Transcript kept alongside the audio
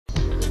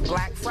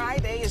Black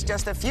Friday is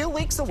just a few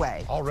weeks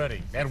away.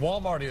 Already. And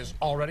Walmart is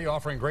already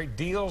offering great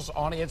deals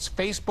on its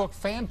Facebook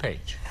fan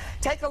page.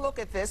 Take a look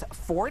at this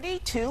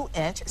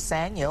 42-inch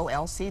Sanyo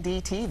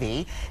LCD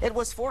TV. It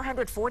was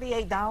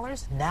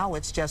 $448. Now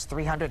it's just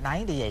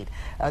 $398.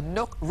 A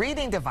Nook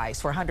reading device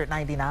for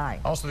 $199.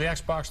 Also, the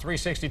Xbox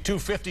 360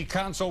 250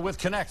 console with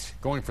Kinect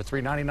going for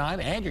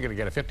 $399, and you're going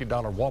to get a $50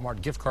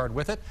 Walmart gift card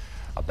with it.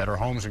 A Better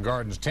Homes and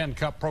Gardens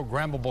 10-cup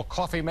programmable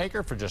coffee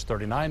maker for just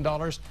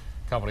 $39.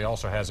 Company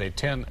also has a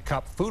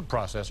 10-cup food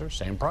processor,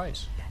 same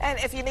price. And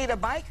if you need a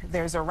bike,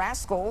 there's a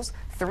Rascals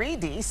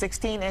 3D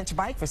 16-inch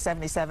bike for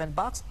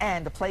 $77,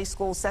 and the Play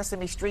School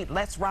Sesame Street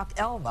Let's Rock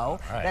Elmo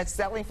that's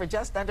selling for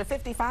just under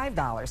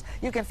 $55.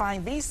 You can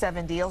find these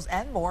 7 deals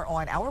and more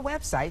on our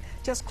website.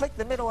 Just click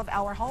the middle of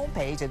our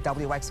homepage at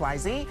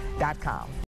WXYZ.com.